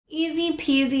Easy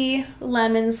peasy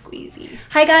lemon squeezy.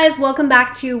 Hi guys, welcome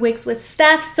back to Wigs with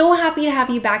Steph. So happy to have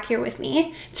you back here with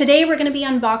me. Today we're going to be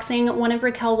unboxing one of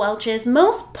Raquel Welch's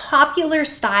most popular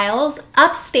styles,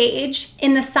 Upstage,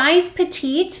 in the size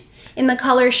Petite, in the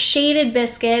color Shaded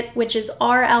Biscuit, which is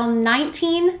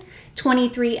RL19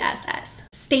 23SS.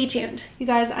 Stay tuned. You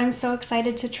guys, I'm so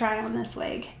excited to try on this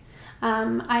wig.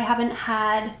 I haven't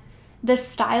had this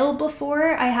style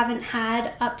before. I haven't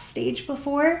had Upstage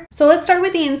before. So let's start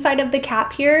with the inside of the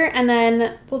cap here and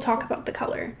then we'll talk about the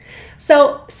color.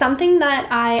 So something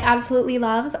that I absolutely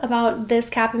love about this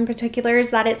cap in particular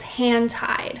is that it's hand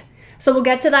tied. So we'll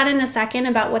get to that in a second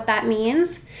about what that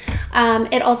means.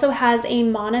 It also has a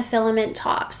monofilament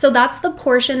top. So that's the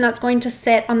portion that's going to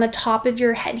sit on the top of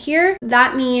your head here.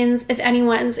 That means if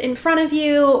anyone's in front of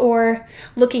you or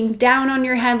looking down on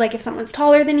your head, like if someone's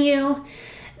taller than you,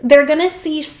 they're gonna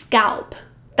see scalp.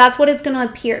 That's what it's gonna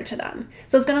appear to them.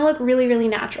 So it's gonna look really, really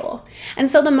natural. And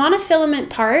so the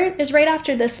monofilament part is right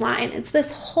after this line. It's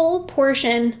this whole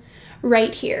portion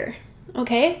right here,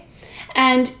 okay?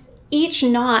 And each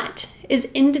knot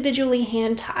is individually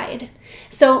hand tied.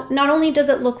 So not only does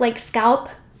it look like scalp,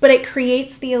 but it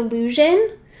creates the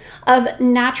illusion of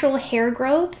natural hair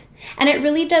growth. And it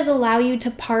really does allow you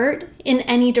to part in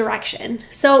any direction.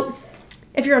 So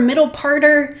if you're a middle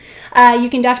parter, you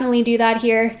can definitely do that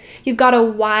here. You've got a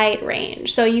wide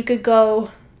range. So you could go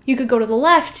to the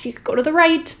left, you could go to the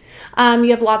right. You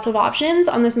have lots of options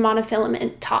on this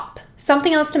monofilament top.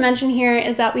 Something else to mention here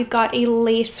is that we've got a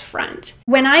lace front.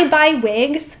 When I buy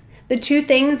wigs, the two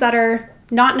things that are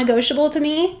not negotiable to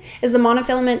me is the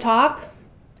monofilament top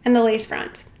and the lace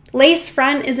front. Lace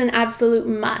front is an absolute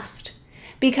must,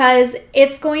 because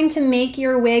it's going to make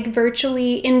your wig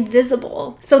virtually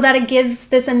invisible so that it gives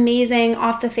this amazing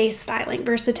off-the-face styling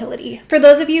versatility. For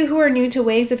those of you who are new to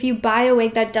wigs, if you buy a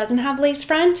wig that doesn't have lace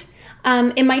front,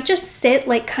 it might just sit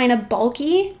like kind of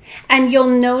bulky and you'll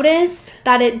notice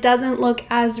that it doesn't look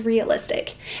as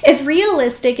realistic. If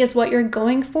realistic is what you're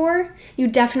going for, you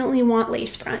definitely want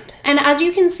lace front. And as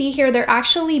you can see here, they're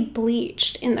actually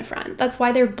bleached in the front. That's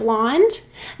why they're blonde.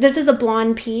 This is a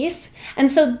blonde piece.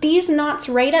 And so these knots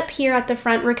right up here at the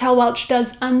front, Raquel Welch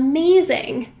does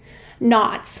amazing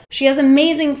knots. She has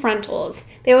amazing frontals.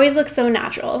 They always look so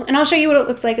natural. And I'll show you what it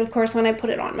looks like, of course, when I put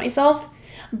it on myself.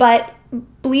 But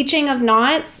bleaching of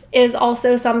knots is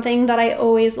also something that I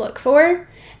always look for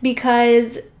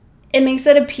because it makes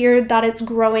it appear that it's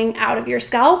growing out of your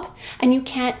scalp and you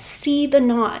can't see the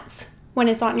knots when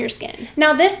it's on your skin.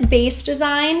 Now this base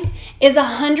design is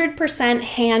 100%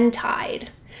 hand tied.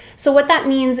 So what that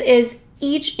means is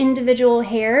each individual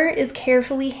hair is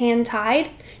carefully hand tied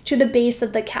to the base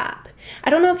of the cap. I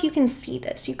don't know if you can see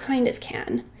this, you kind of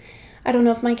can. I don't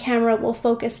know if my camera will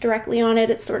focus directly on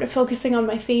it. It's sort of focusing on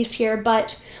my face here,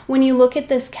 but when you look at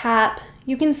this cap,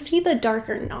 you can see the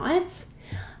darker knots,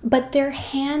 but they're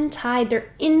hand tied.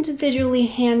 They're individually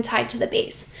hand tied to the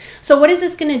base. So what is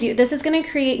this gonna do? This is gonna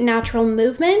create natural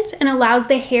movement and allows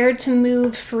the hair to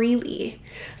move freely.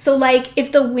 So like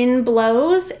if the wind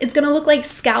blows, it's gonna look like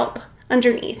scalp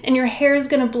underneath and your hair is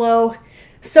gonna blow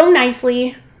so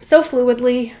nicely, so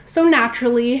fluidly, so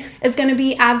naturally. Is going to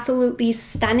be absolutely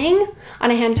stunning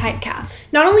on a hand-tied cap.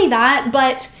 Not only that,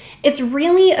 but it's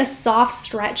really a soft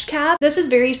stretch cap. This is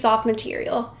very soft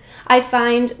material. I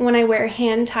find when I wear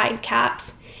hand-tied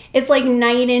caps, it's like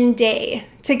night and day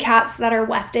to caps that are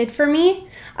wefted for me.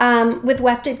 With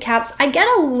wefted caps, I get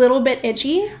a little bit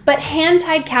itchy, but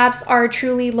hand-tied caps are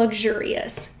truly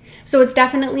luxurious. So it's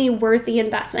definitely worth the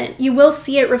investment. You will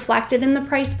see it reflected in the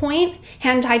price point.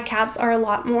 Hand-tied caps are a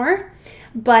lot more,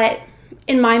 but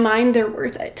in my mind, they're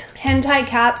worth it. Hand-tied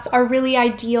caps are really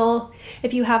ideal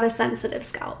if you have a sensitive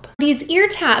scalp. These ear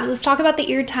tabs, let's talk about the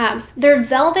ear tabs. They're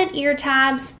velvet ear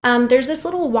tabs. There's this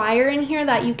little wire in here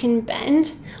that you can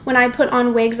bend. When I put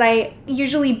on wigs, I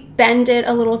usually bend it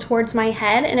a little towards my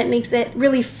head and it makes it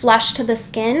really flush to the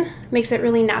skin, makes it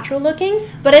really natural looking.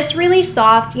 But it's really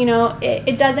soft, you know,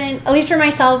 it doesn't, at least for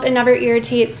myself, it never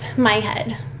irritates my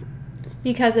head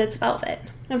because it's velvet.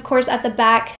 And of course, at the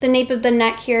back, the nape of the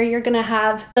neck here, you're gonna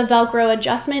have the Velcro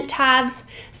adjustment tabs.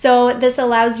 So this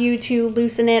allows you to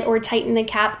loosen it or tighten the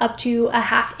cap up to a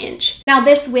 ½ inch. Now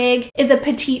this wig is a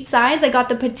petite size. I got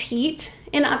the petite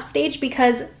in Upstage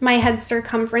because my head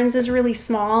circumference is really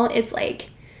small. It's like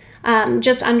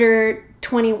just under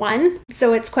 21.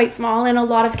 So it's quite small, and a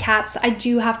lot of caps, I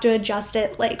do have to adjust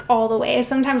it like all the way. I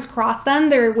sometimes cross them.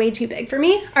 They're way too big for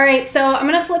me. All right, so I'm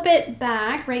gonna flip it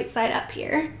back right side up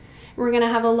here. We're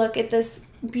gonna have a look at this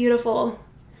beautiful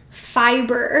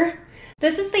fiber.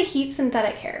 This is the heat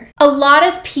synthetic hair. A lot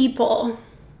of people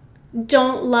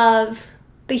don't love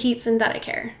the heat synthetic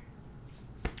hair.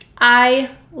 I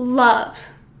love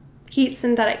heat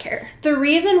synthetic hair. The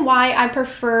reason why I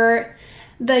prefer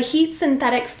the heat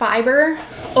synthetic fiber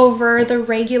over the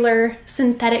regular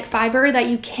synthetic fiber that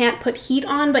you can't put heat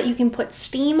on but you can put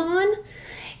steam on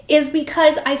is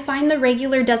because I find the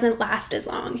regular doesn't last as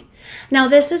long. Now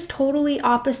this is totally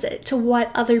opposite to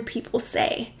what other people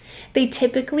say. They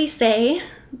typically say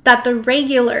that the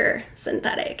regular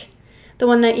synthetic, the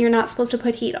one that you're not supposed to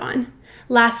put heat on,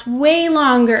 lasts way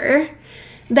longer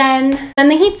than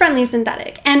the heat-friendly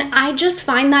synthetic. And I just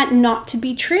find that not to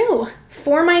be true.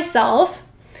 For myself,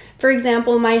 for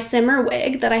example, my simmer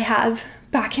wig that I have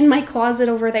back in my closet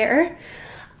over there,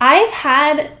 I've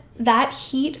had that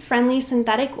heat-friendly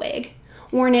synthetic wig,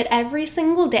 worn it every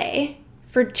single day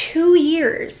for 2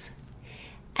 years,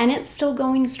 and it's still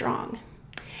going strong.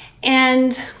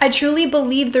 And I truly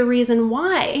believe the reason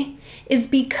why is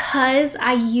because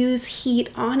I use heat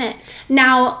on it.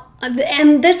 Now,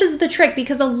 and this is the trick,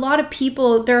 because a lot of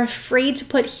people, they're afraid to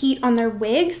put heat on their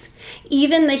wigs,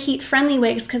 even the heat-friendly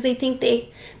wigs, because they think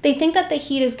that the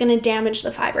heat is going to damage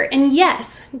the fiber. And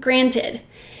yes, granted,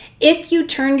 if you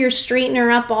turned your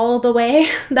straightener up all the way,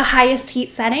 the highest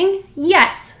heat setting,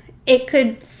 yes, it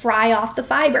could fry off the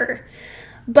fiber.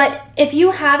 But if you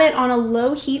have it on a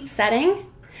low heat setting,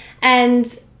 and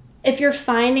if you're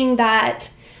finding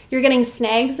that you're getting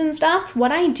snags and stuff,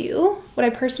 what I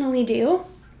personally do,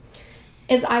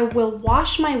 is I will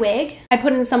wash my wig. I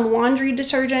put in some laundry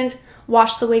detergent,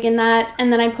 wash the wig in that,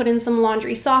 and then I put in some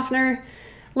laundry softener,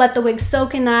 let the wig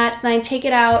soak in that, then I take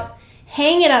it out,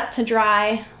 hang it up to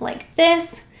dry like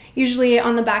this, usually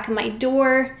on the back of my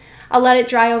door. I'll let it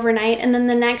dry overnight, and then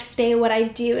the next day what I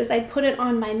do is I put it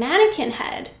on my mannequin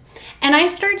head, and I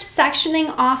start sectioning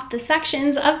off the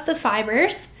sections of the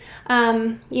fibers,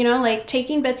 you know, like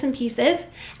taking bits and pieces,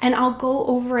 and I'll go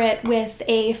over it with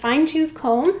a fine-tooth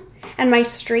comb and my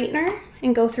straightener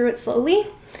and go through it slowly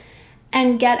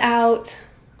and get out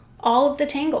all of the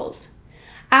tangles.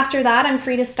 After that, I'm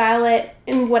free to style it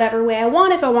in whatever way I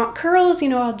want. If I want curls, you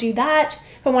know, I'll do that.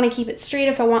 If I want to keep it straight,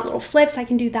 if I want little flips, I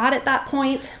can do that at that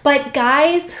point. But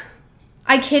guys,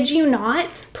 I kid you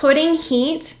not, putting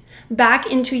heat back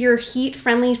into your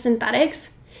heat-friendly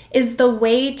synthetics is the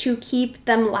way to keep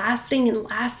them lasting and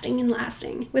lasting and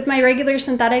lasting. With my regular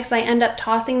synthetics, I end up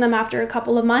tossing them after a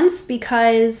couple of months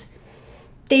because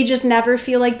they just never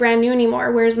feel like brand new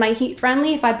anymore. Whereas my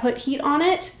heat-friendly, if I put heat on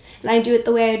it and I do it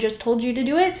the way I just told you to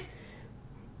do it,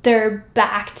 they're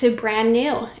back to brand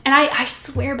new. And I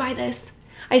swear by this.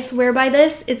 I swear by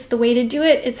this. It's the way to do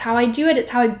it. It's how I do it.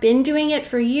 It's how I've been doing it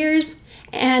for years,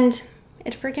 and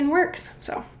it freaking works.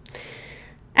 So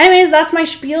anyways, that's my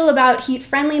spiel about heat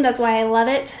friendly. That's why I love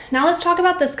it. Now let's talk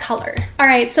about this color. All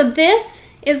right, so this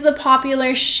is the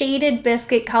popular Shaded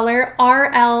Biscuit color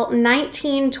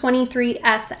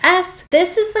RL1923SS.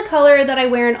 This is the color that I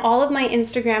wear in all of my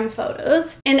Instagram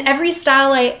photos. In every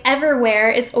style I ever wear,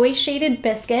 it's always Shaded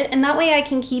Biscuit, and that way I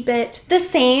can keep it the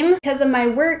same because of my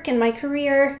work and my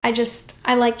career. I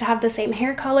like to have the same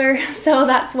hair color, so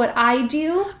that's what I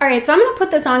do. All right, so I'm gonna put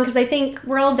this on because I think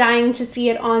we're all dying to see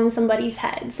it on somebody's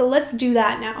head. So let's do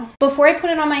that now. Before I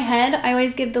put it on my head, I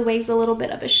always give the wigs a little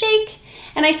bit of a shake,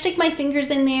 and I stick my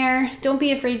fingers in there. Don't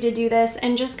be afraid to do this,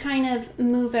 and just kind of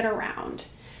move it around.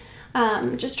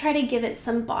 Just try to give it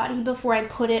some body before I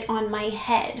put it on my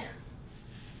head.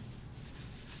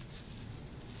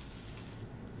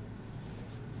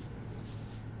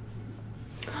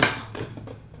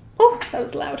 Oh, that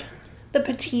was loud. The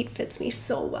petite fits me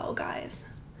so well, guys.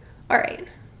 All right.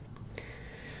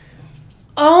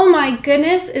 Oh my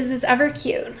goodness, is this ever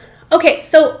cute? Okay,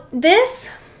 so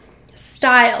this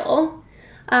style,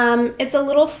 it's a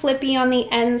little flippy on the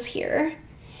ends here.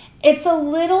 It's a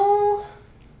little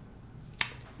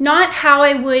not how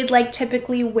I would like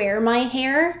typically wear my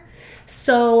hair,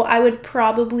 so I would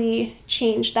probably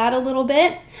change that a little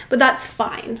bit, but that's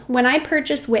fine. When I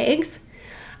purchase wigs,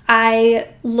 I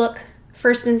look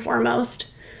first and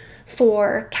foremost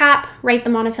for cap, right, the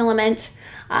monofilament.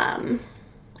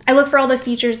 I look for all the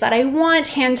features that I want.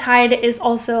 Hand tied is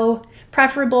also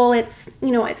preferable. It's,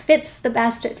 you know, it fits the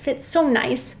best. It fits so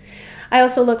nice. I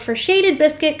also look for Shaded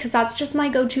Biscuit because that's just my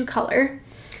go-to color.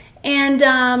 And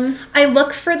I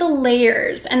look for the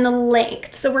layers and the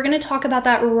length. So we're going to talk about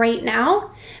that right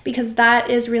now because that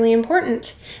is really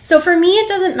important. So for me, it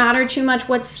doesn't matter too much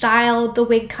what style the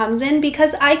wig comes in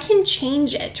because I can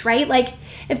change it, right? Like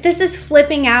if this is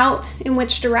flipping out in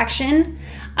which direction,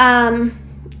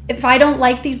 if I don't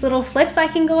like these little flips, I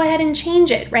can go ahead and change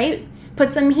it, right?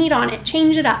 Put some heat on it,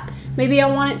 change it up. Maybe I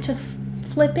want it to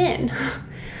flip in.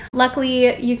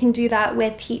 Luckily, you can do that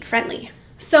with heat friendly.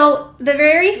 So the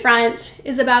very front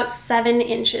is about 7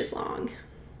 inches long.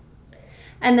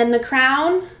 And then the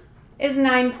crown is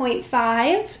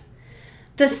 9.5.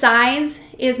 The sides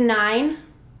is 9.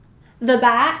 The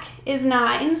back is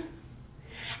 9.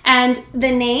 And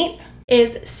the nape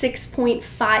is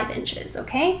 6.5 inches,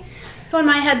 okay? So in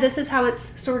my head, this is how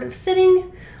it's sort of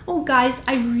sitting. Oh guys,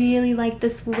 I really like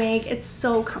this wig. It's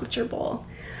so comfortable.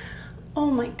 Oh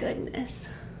my goodness.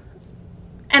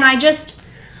 And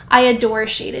I adore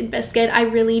Shaded Biscuit. I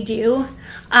really do.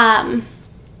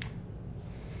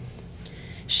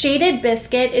 Shaded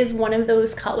Biscuit is one of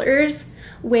those colors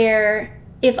where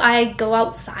if I go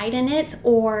outside in it,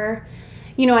 or,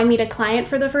 you know, I meet a client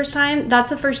for the first time, that's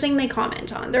the first thing they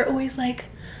comment on. They're always like,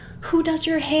 who does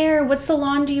your hair? What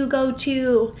salon do you go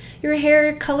to? Your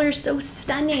hair color is so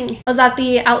stunning. I was at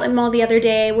the outlet mall the other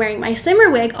day wearing my simmer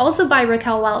wig, also by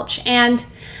Raquel Welch, and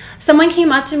someone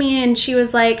came up to me and she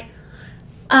was like,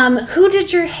 who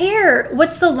did your hair?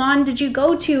 What salon did you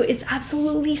go to? It's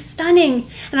absolutely stunning.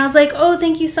 And I was like, oh,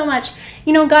 thank you so much.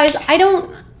 You know, guys, I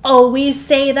don't always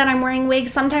say that I'm wearing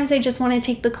wigs. Sometimes I just want to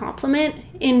take the compliment.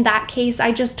 In that case,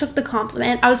 I just took the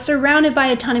compliment. I was surrounded by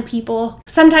a ton of people.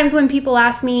 Sometimes when people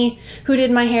ask me who did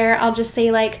my hair, I'll just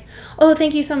say like, oh,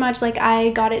 thank you so much. Like, I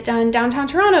got it done downtown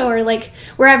Toronto, or like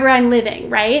wherever I'm living,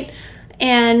 right?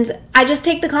 And I just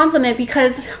take the compliment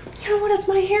because, you know what, it's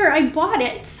my hair. I bought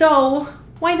it. So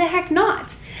why the heck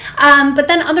not? But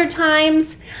then other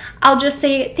times I'll just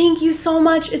say, thank you so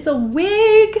much. It's a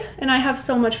wig and I have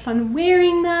so much fun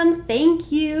wearing them.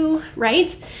 Thank you,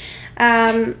 right?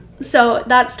 So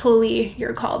that's totally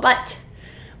your call. But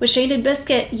with Shaded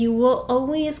Biscuit, you will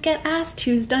always get asked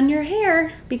who's done your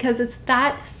hair because it's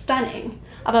that stunning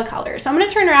of a color. So I'm gonna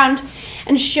turn around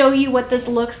and show you what this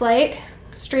looks like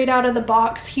straight out of the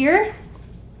box here.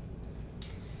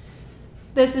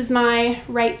 This is my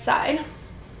right side.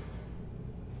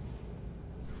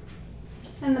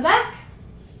 And the back.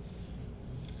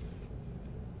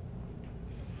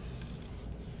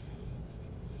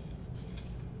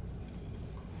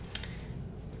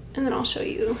 And then I'll show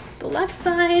you the left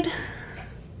side.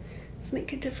 Let's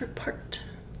make a different part.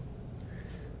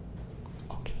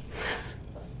 Okay.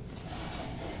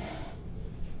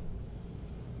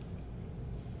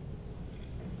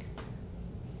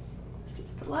 This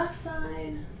is the left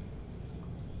side.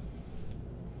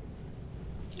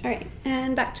 All right,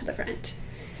 and back to the front.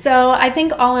 So I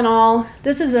think all in all,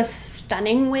 this is a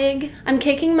stunning wig. I'm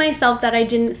kicking myself that I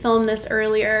didn't film this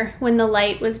earlier when the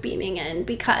light was beaming in,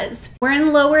 because we're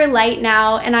in lower light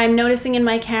now and I'm noticing in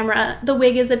my camera the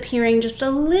wig is appearing just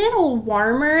a little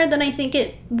warmer than I think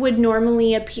it would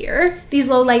normally appear. These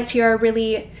low lights here are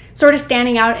really sort of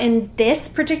standing out in this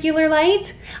particular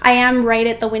light. I am right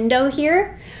at the window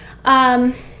here.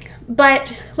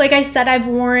 But like I said, I've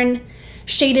worn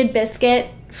Shaded Biscuit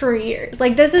for years.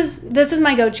 Like this is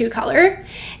my go-to color,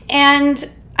 and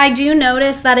I do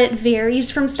notice that it varies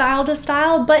from style to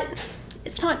style, but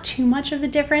it's not too much of a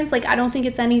difference. Like I don't think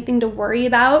it's anything to worry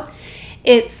about.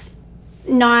 It's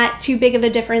not too big of a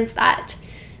difference that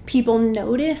people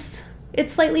notice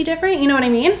it's slightly different, you know what I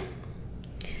mean?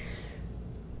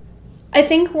 I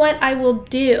think what I will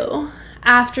do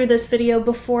after this video,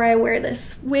 before I wear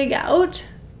this wig out,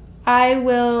 I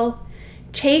will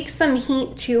take some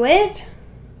heat to it,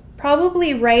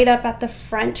 probably right up at the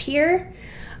front here.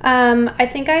 I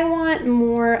think I want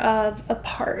more of a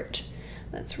part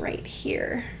that's right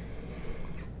here.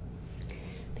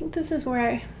 I think this is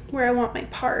where I want my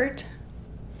part.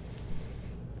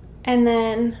 And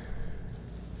then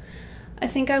I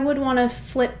think I would want to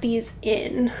flip these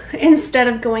in instead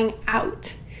of going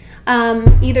out.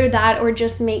 Either that or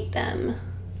just make them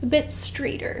a bit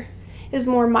straighter is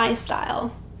more my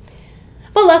style.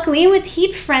 But luckily with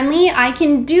Heat Friendly, I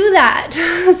can do that.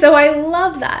 So I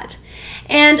love that.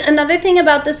 And another thing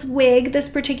about this wig, this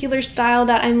particular style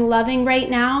that I'm loving right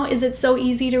now, is it's so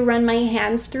easy to run my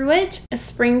hands through it.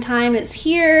 Springtime is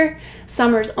here,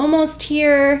 summer's almost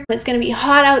here. It's gonna be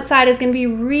hot outside. It's gonna be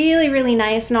really, really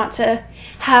nice not to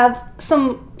have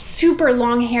some super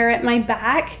long hair at my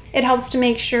back. It helps to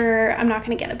make sure I'm not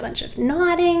gonna get a bunch of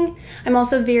knotting. I'm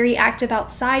also very active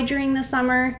outside during the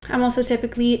summer. I'm also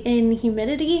typically in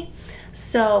humidity.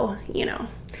 So, you know,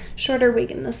 shorter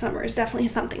wig in the summer is definitely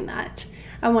something that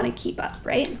I want to keep up,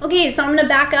 right? Okay, so I'm gonna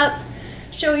back up,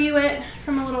 show you it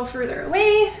from a little further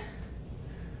away.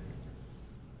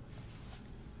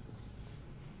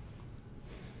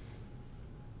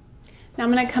 Now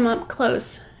I'm gonna come up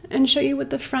close and show you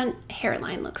what the front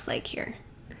hairline looks like here.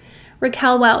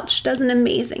 Raquel Welch does an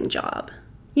amazing job.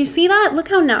 You see that? Look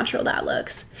how natural that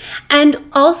looks. And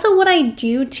also what I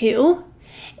do too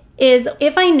is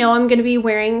if I know I'm gonna be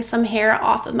wearing some hair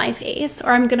off of my face,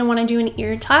 or I'm gonna wanna do an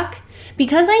ear tuck,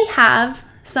 because I have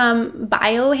some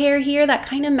bio hair here that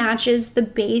kind of matches the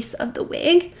base of the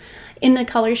wig in the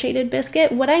color Shaded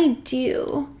Biscuit. What I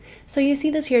do, so you see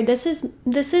this here, this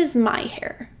is my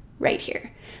hair right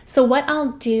here. So what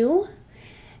I'll do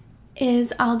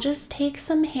is I'll just take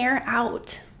some hair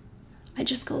out. I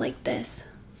just go like this.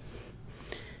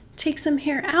 Take some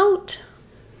hair out.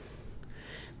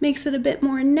 Makes it a bit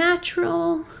more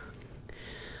natural.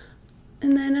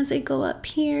 And then as I go up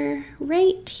here,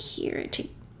 right here, I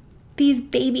take these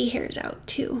baby hairs out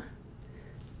too.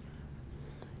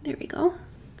 There we go.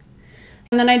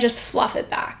 And then I just fluff it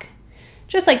back,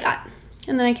 just like that.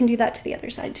 And then I can do that to the other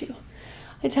side too.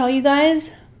 I tell you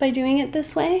guys, by doing it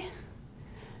this way,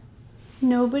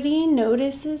 nobody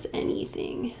notices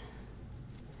anything.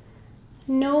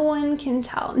 No one can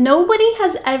tell. Nobody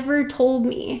has ever told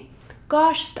me,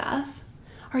 gosh, Steph,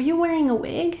 are you wearing a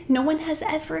wig? No one has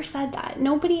ever said that.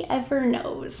 Nobody ever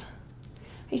knows.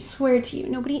 I swear to you,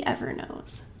 nobody ever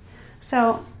knows.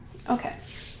 So, okay.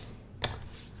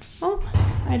 Oh,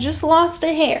 I just lost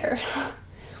a hair.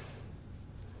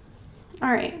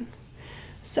 All right,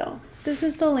 so this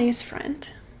is the lace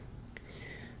front.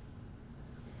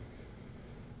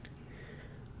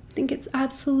 I think it's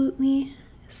absolutely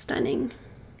stunning.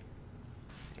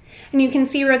 And you can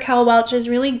see Raquel Welch is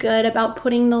really good about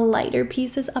putting the lighter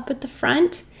pieces up at the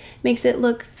front. Makes it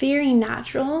look very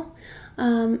natural.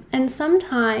 And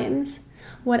sometimes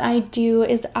what I do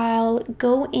is I'll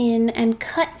go in and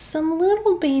cut some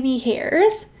little baby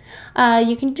hairs.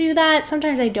 You can do that.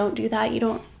 Sometimes I don't do that. You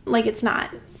don't, like, it's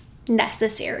not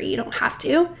necessary. You don't have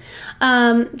to.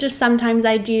 Just sometimes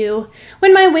I do.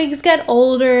 When my wigs get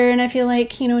older and I feel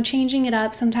like, you know, changing it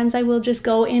up, sometimes I will just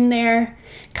go in there,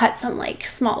 cut some like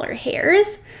smaller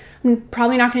hairs. I'm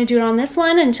probably not going to do it on this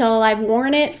one until I've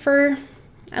worn it for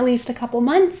at least a couple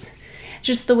months.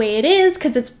 Just the way it is,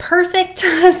 because it's perfect.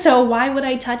 So why would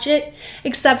I touch it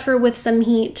except for with some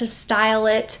heat to style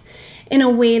it in a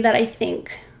way that I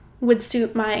think would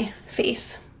suit my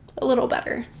face a little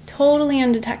better. Totally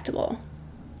undetectable,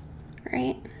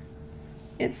 right?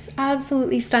 It's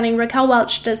absolutely stunning. Raquel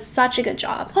Welch does such a good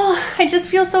job. Oh, I just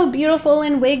feel so beautiful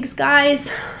in wigs,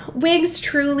 guys. Wigs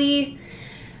truly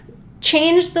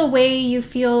change the way you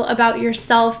feel about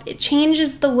yourself. It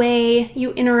changes the way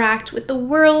you interact with the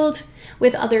world,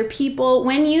 with other people.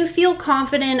 When you feel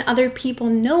confident, other people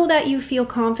know that you feel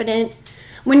confident.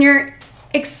 When you're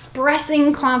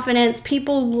expressing confidence,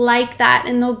 people like that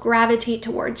and they'll gravitate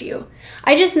towards you.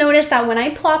 I just noticed that when I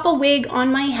plop a wig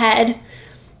on my head,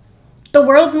 the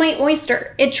world's my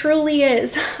oyster. It truly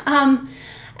is.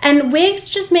 And wigs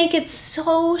just make it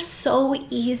so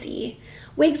easy.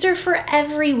 Wigs are for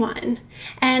everyone.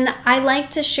 And I like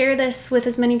to share this with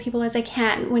as many people as I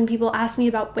can when people ask me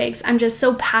about wigs. I'm just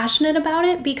so passionate about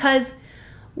it because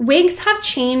wigs have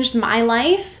changed my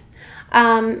life.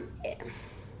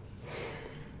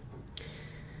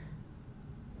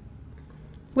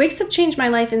 Wigs have changed my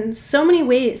life in so many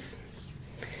ways.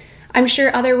 I'm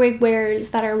sure other wig wearers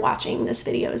that are watching this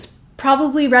video is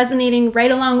probably resonating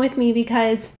right along with me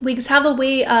because wigs have a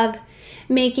way of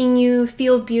making you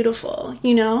feel beautiful,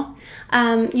 you know?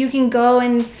 You can go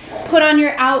and put on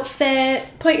your outfit,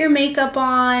 put your makeup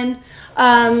on,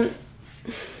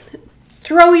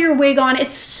 throw your wig on.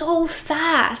 It's so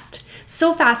fast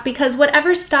because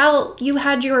whatever style you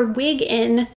had your wig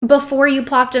in before you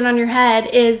plopped it on your head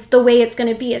is the way it's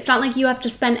gonna be. It's not like you have to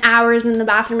spend hours in the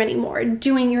bathroom anymore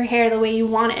doing your hair the way you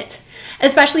want it.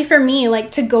 Especially for me, like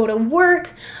to go to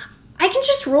work, I can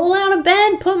just roll out of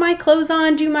bed, put my clothes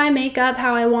on, do my makeup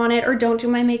how I want it, or don't do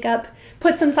my makeup,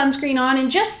 put some sunscreen on and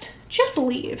just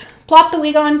leave. Plop the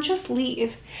wig on, just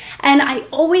leave. And I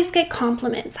always get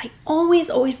compliments. I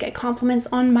always get compliments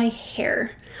on my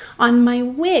hair, on my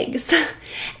wigs.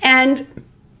 And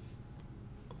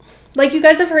like you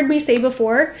guys have heard me say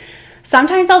before,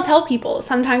 sometimes I'll tell people,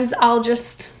 sometimes I'll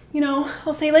just, you know,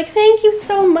 I'll say like, thank you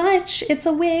so much. It's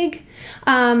a wig.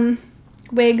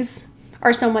 Wigs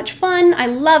are so much fun. I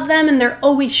love them. And they're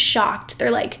always shocked.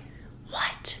 They're like,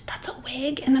 what? That's a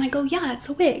wig? And then I go, yeah, it's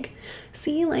a wig.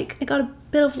 See, like I got a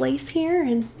bit of lace here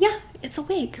and yeah, it's a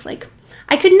wig. Like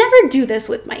I could never do this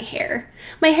with my hair.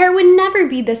 My hair would never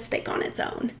be this thick on its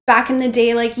own. Back in the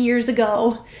day, like years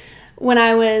ago, when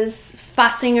I was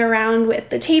fussing around with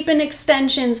the tape-in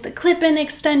extensions, the clip-in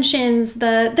extensions,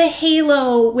 the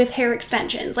halo with hair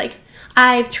extensions, like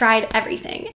I've tried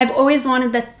everything. I've always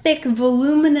wanted the thick,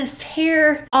 voluminous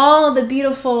hair, all the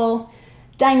beautiful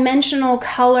dimensional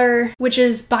color, which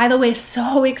is, by the way,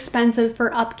 so expensive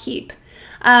for upkeep,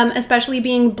 especially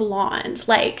being blonde.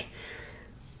 Like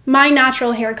my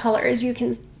natural hair color, as you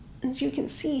can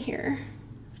see here,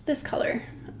 is this color.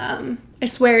 I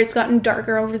swear it's gotten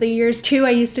darker over the years too.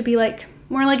 I used to be like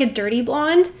more like a dirty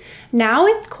blonde. Now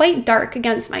it's quite dark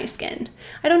against my skin.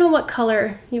 I don't know what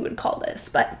color you would call this,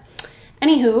 but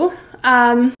anywho,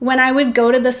 when I would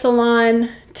go to the salon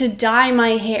to dye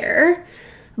my hair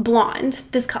blonde,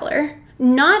 this color,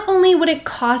 not only would it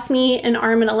cost me an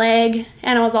arm and a leg,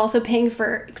 and I was also paying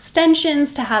for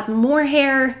extensions to have more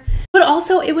hair, but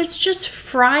also it was just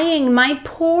frying my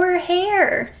poor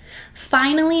hair.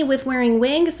 Finally, with wearing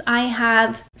wigs,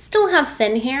 I still have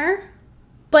thin hair,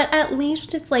 but at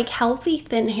least it's like healthy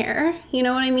thin hair. You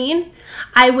know what I mean?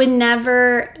 I would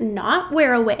never not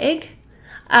wear a wig.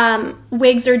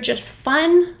 Wigs are just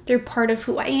fun. They're part of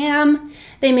who I am.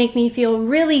 They make me feel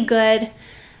really good.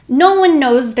 No one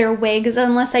knows they're wigs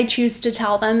unless I choose to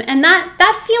tell them. And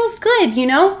that feels good, you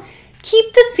know?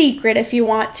 Keep the secret if you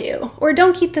want to, or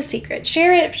don't keep the secret.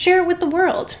 Share it with the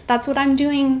world. That's what I'm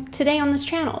doing today on this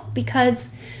channel, because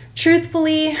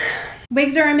truthfully,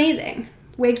 wigs are amazing.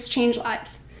 Wigs change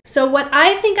lives. So what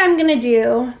I think I'm gonna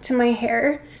do to my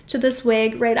hair, to this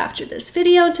wig right after this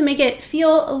video, to make it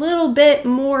feel a little bit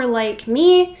more like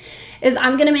me, is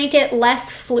I'm gonna make it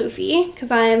less floofy,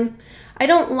 because I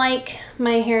don't like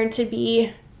my hair to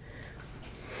be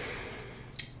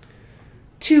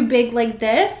too big like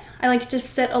this. I like it to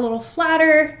sit a little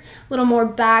flatter, a little more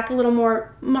back, a little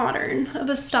more modern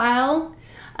of a style,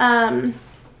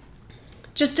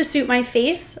 just to suit my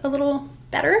face a little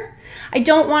better. I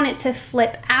don't want it to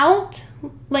flip out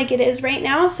like it is right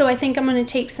now, so I think I'm going to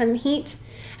take some heat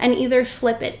and either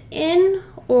flip it in,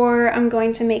 or I'm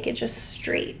going to make it just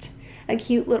straight, a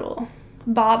cute little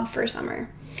bob for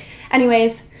summer.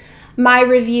 Anyways, my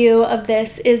review of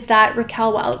this is that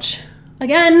Raquel Welch,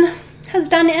 again, has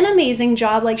done an amazing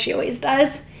job like she always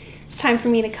does. It's time for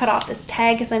me to cut off this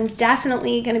tag because I'm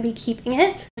definitely going to be keeping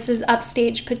it. This is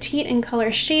Upstage Petite in color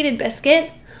Shaded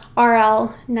Biscuit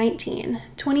RL19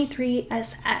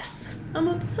 23SS. I'm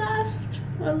obsessed.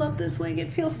 I love this wig.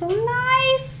 It feels so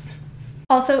nice.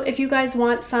 Also, if you guys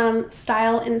want some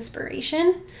style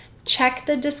inspiration, check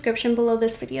the description below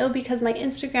this video because my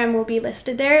Instagram will be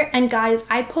listed there. And guys,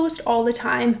 I post all the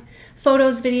time,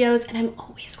 photos, videos, and I'm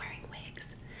always wearing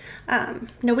wigs.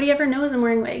 Nobody ever knows I'm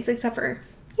wearing wigs except for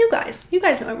you guys. You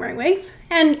guys know I'm wearing wigs,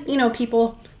 and you know,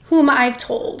 people whom I've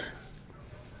told.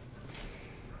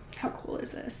 How cool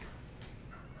is this?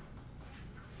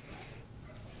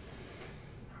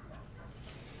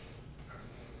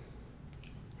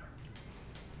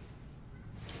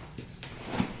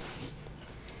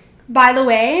 By the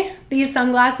way, these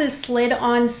sunglasses slid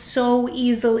on so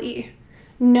easily.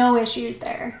 No issues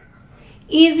there.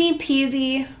 Easy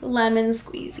peasy lemon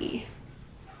squeezy.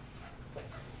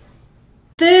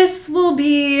 This will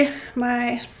be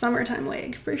my summertime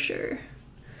wig for sure.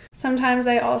 Sometimes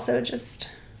I also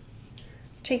just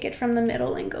take it from the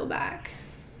middle and go back.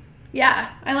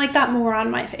 Yeah, I like that more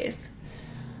on my face.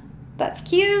 That's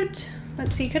cute.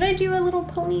 Let's see, could I do a little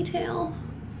ponytail?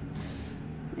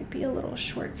 Might be a little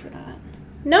short for that.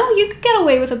 No, you could get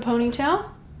away with a ponytail.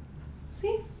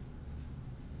 See?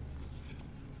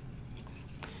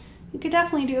 You could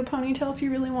definitely do a ponytail if you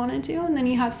really wanted to, and then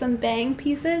you have some bang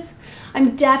pieces.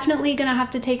 I'm definitely gonna have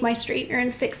to take my straightener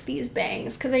and fix these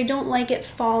bangs because I don't like it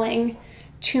falling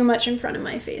too much in front of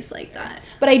my face like that.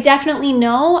 But I definitely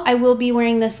know I will be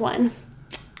wearing this one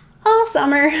all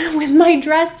summer with my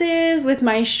dresses, with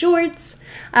my shorts,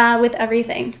 with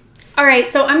everything. All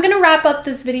right, so I'm gonna wrap up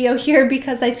this video here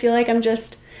because I feel like I'm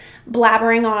just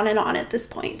blabbering on and on at this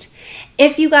point.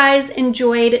 If you guys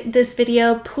enjoyed this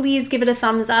video, please give it a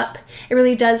thumbs up. It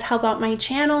really does help out my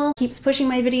channel, keeps pushing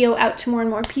my video out to more and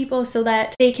more people so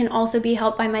that they can also be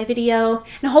helped by my video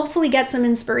and hopefully get some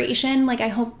inspiration. Like, I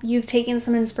hope you've taken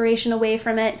some inspiration away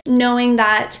from it, knowing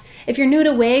that if you're new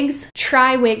to wigs,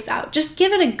 try wigs out. Just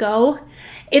give it a go.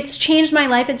 It's changed my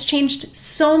life. It's changed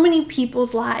so many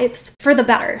people's lives for the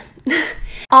better.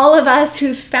 All of us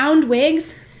who've found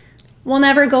wigs will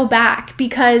never go back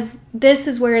because this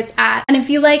is where it's at. And if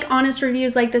you like honest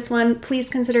reviews like this one, please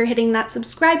consider hitting that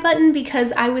subscribe button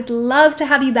because I would love to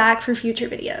have you back for future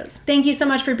videos. Thank you so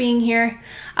much for being here.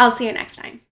 I'll see you next time.